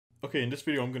Okay, in this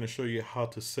video, I'm going to show you how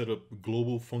to set up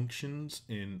global functions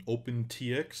in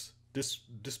OpenTX. This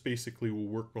basically will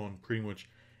work on pretty much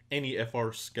any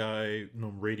FR Sky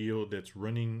radio that's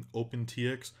running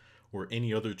OpenTX or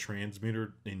any other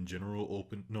transmitter in general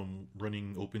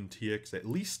running OpenTX at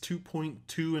least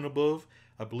 2.2 and above.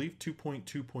 I believe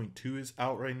 2.2.2 is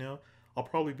out right now. I'll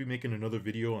probably be making another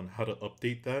video on how to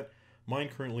update that. Mine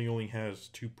currently only has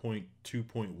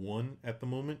 2.2.1 at the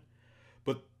moment,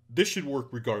 but this should work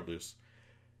regardless.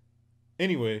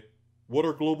 Anyway, what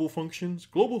are global functions?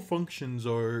 Global functions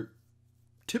are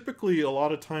typically a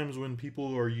lot of times when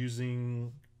people are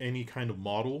using any kind of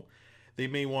model, they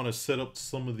may want to set up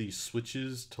some of these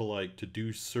switches to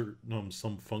do certain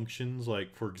some functions.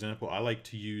 Like for example, I like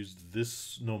to use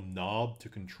this knob to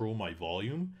control my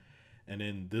volume, and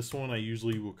then this one I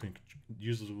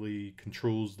usually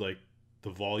controls like the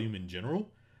volume in general,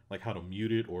 like how to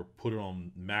mute it or put it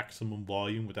on maximum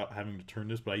volume without having to turn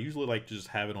this. But I usually like to just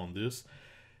have it on this.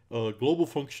 Global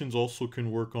functions also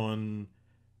can work on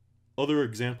other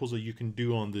examples that you can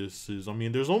do on this is, I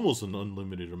mean, there's almost an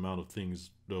unlimited amount of things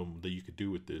that you could do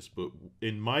with this. But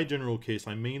in my general case,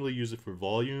 I mainly use it for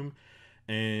volume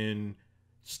and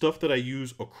stuff that I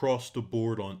use across the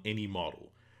board on any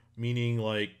model. Meaning,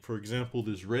 like, for example,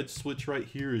 this red switch right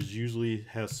here is usually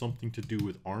has something to do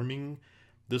with arming.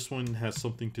 This one has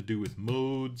something to do with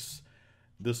modes.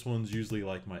 This one's usually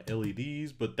like my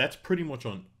LEDs, but that's pretty much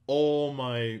on all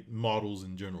my models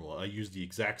in general. I use the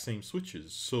exact same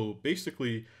switches. So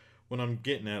basically, what I'm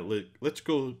getting at, let's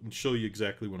go and show you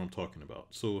exactly what I'm talking about.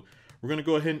 So we're going to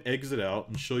go ahead and exit out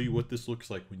and show you what this looks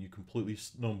like when you completely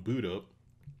boot up.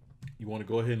 You want to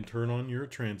go ahead and turn on your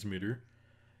transmitter.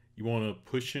 You want to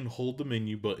push and hold the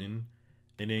menu button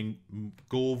and then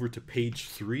go over to page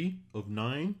 3 of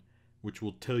 9, which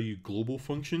will tell you global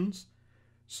functions.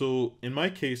 So in my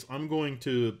case, I'm going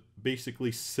to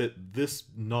basically set this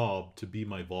knob to be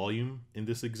my volume in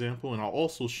this example, and I'll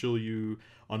also show you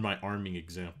on my arming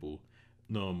example,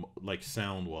 like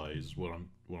sound wise, what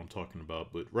I'm talking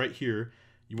about. But right here,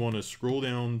 you want to scroll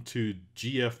down to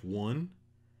GF1,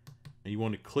 and you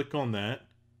want to click on that.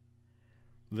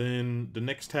 Then the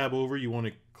next tab over, you want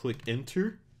to click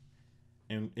enter,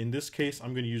 and in this case,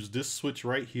 I'm going to use this switch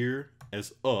right here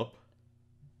as up.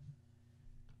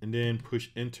 And then push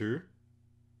enter.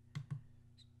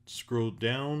 Scroll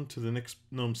down to the next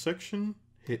section,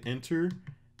 hit enter,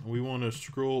 and we want to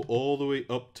scroll all the way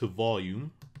up to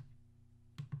volume.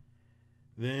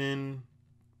 Then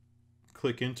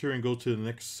click enter and go to the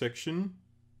next section,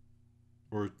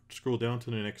 or scroll down to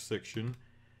the next section.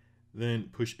 Then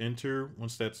push enter.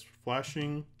 Once that's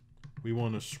flashing, we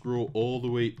want to scroll all the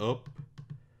way up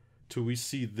till we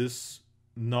see this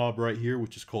knob right here,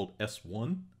 which is called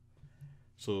S1.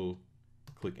 So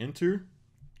click enter,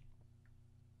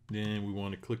 then we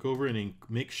want to click over and then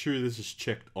make sure this is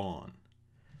checked on.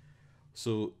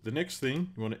 So the next thing,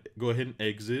 you want to go ahead and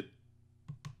exit,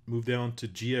 move down to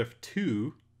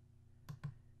GF2,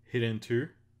 hit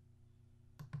enter,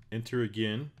 enter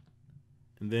again,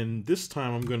 and then this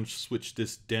time I'm going to switch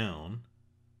this down.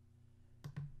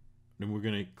 Then we're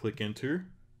going to click enter,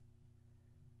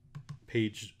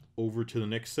 page over to the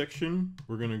next section,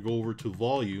 we're going to go over to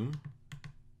volume.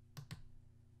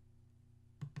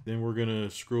 Then we're going to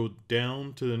scroll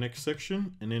down to the next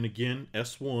section, and then again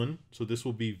S1, so this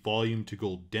will be volume to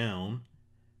go down.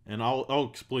 And I'll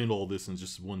explain all this in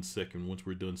just 1 second once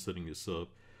we're done setting this up.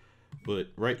 But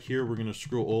right here we're going to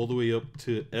scroll all the way up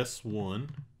to S1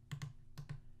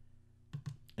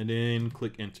 and then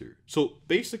click enter. So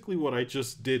basically what I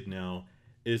just did now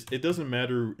is, it doesn't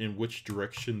matter in which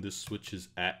direction this switch is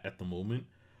at the moment,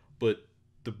 but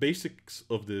the basics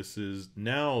of this is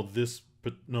now this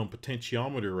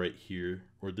potentiometer right here,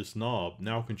 or this knob,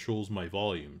 now controls my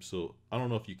volume. So I don't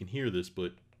know if you can hear this,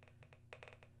 but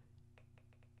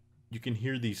you can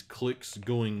hear these clicks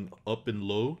going up and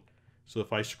low. So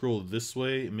if I scroll this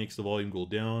way, it makes the volume go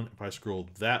down. If I scroll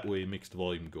that way, it makes the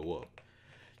volume go up.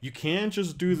 You can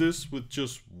just do this with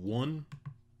just one,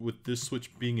 with this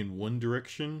switch being in one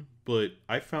direction, but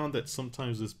I found that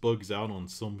sometimes this bugs out on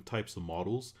some types of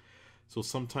models. So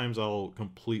sometimes I'll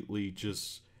completely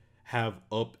just have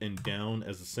up and down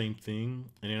as the same thing,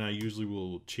 and then I usually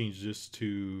will change this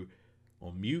to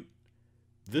mute.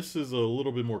 This is a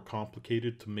little bit more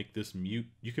complicated to make this mute.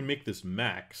 You can make this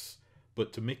max,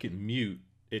 but to make it mute,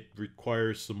 it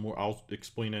requires some more. I'll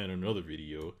explain that in another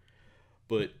video.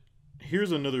 But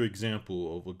here's another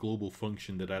example of a global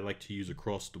function that I like to use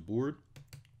across the board.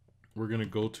 We're going to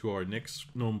go to our next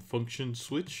function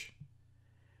switch.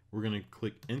 We're going to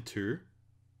click enter.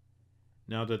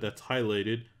 Now that that's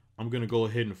highlighted, I'm going to go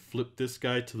ahead and flip this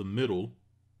guy to the middle,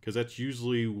 because that's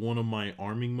usually one of my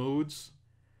arming modes.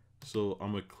 So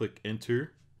I'm gonna click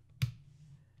enter,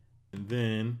 and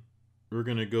then we're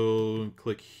gonna go and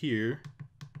click here,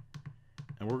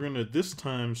 and we're gonna this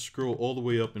time scroll all the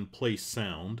way up and play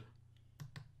sound.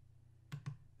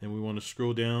 And we want to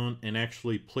scroll down and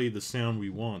actually play the sound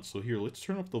we want. So here, let's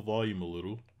turn up the volume a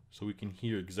little so we can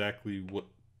hear exactly what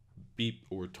beep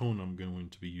or tone I'm going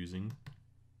to be using.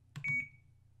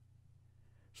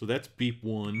 So that's beep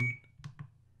 1.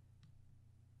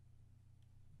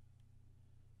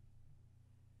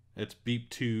 That's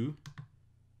beep 2,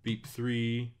 beep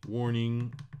 3,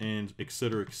 warning, and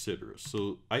etc, etc.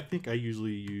 So I think I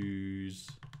usually use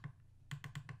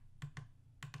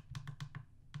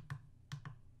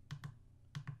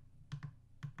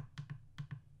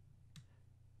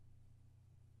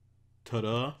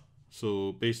ta-da.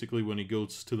 So basically when it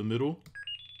goes to the middle,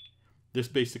 this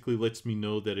basically lets me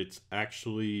know that it's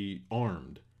actually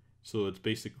armed. So it's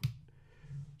basically,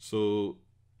 so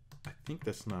I think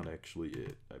that's not actually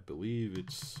it. I believe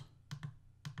it's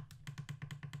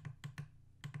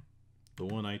the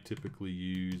one I typically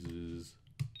use is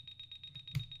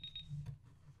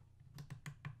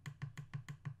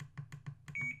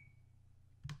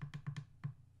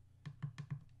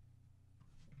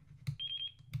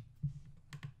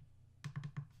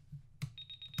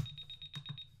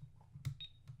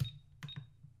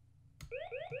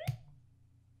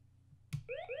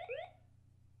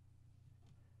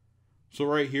so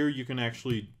right here, you can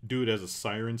actually do it as a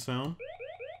siren sound.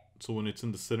 So when it's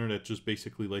in the center, that just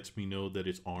basically lets me know that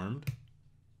it's armed.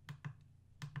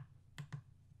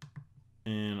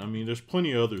 And I mean, there's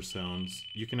plenty of other sounds.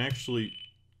 You can actually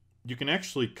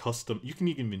custom, you can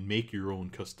even make your own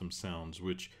custom sounds,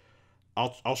 which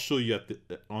I'll show you at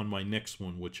on my next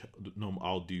one, which no,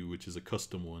 I'll do, which is a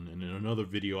custom one. And in another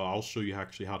video, I'll show you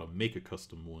actually how to make a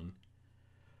custom one.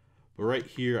 But right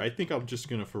here, I think I'm just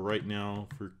gonna, for right now,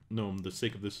 for the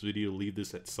sake of this video, leave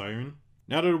this at siren.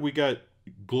 Now that we got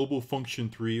global function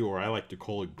 3, or I like to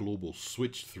call it global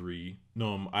switch 3,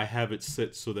 I have it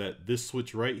set so that this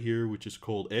switch right here, which is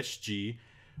called SG,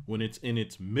 when it's in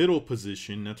its middle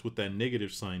position, that's what that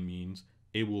negative sign means,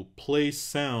 it will play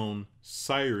sound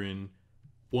siren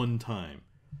 1 time.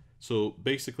 So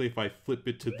basically, if I flip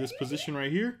it to this position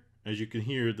right here, as you can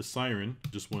hear, the siren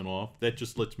just went off. That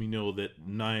just lets me know that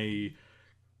my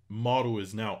model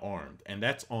is now armed, and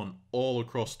that's on all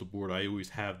across the board. I always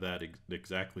have that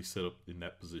exactly set up in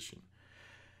that position.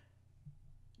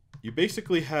 You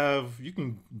basically have, you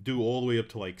can do all the way up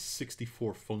to like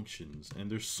 64 functions,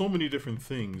 and there's so many different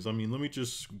things. I mean, let me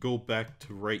just go back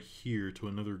to right here to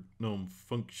another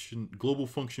function, global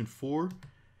function 4,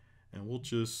 and we'll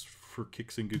just, for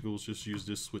kicks and giggles, just use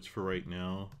this switch for right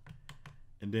now.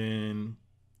 And then,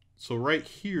 so right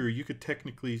here, you could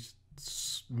technically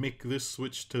make this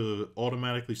switch to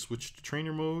automatically switch to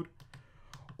trainer mode,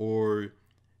 or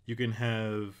you can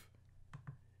have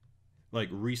like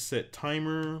reset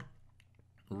timer,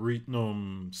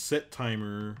 set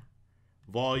timer,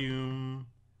 volume,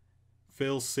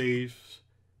 fail safe,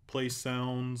 play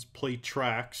sounds, play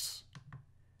tracks,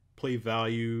 play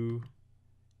value.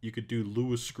 You could do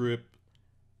Lewis script.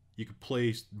 You could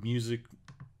play music.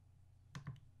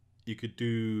 You could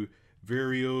do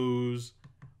varios.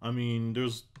 I mean,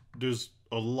 there's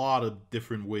a lot of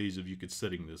different ways of you could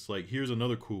setting this. Like, here's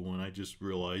another cool one I just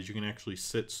realized. You can actually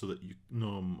set so that you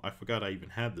I forgot I even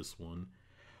had this one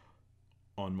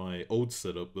on my old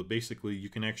setup, but basically you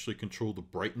can actually control the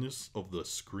brightness of the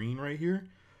screen right here,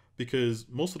 because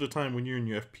most of the time when you're in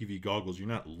your FPV goggles, you're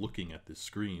not looking at this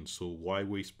screen, so why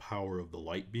waste power of the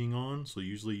light being on? So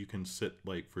usually you can set,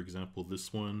 like, for example,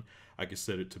 this one, I can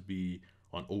set it to be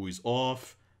on always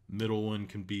off. Middle one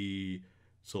can be,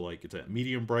 so like it's at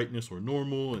medium brightness or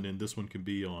normal, and then this one can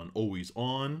be on always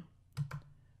on.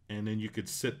 And then you could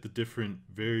set the different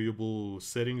variable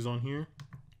settings on here.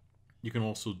 You can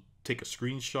also take a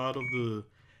screenshot of the,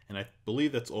 and I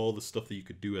believe that's all the stuff that you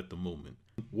could do at the moment.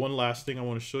 One last thing I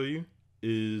want to show you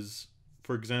is,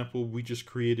 for example, we just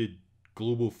created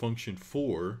global function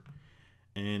 4,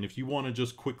 and if you want to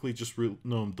just quickly just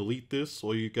delete this,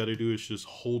 all you got to do is just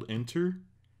hold enter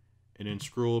and then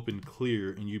scroll up and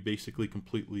clear, and you basically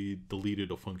completely deleted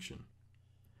a function.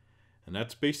 And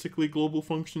that's basically global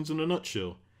functions in a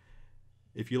nutshell.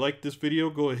 If you like this video,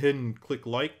 go ahead and click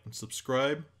like and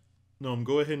subscribe.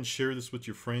 Go ahead and share this with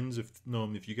your friends if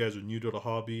you guys are new to the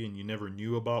hobby and you never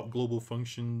knew about global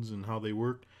functions and how they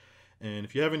work. And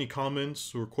if you have any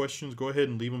comments or questions, go ahead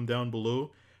and leave them down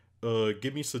below.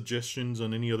 Give me suggestions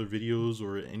on any other videos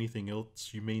or anything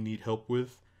else you may need help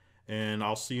with, and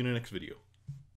I'll see you in the next video.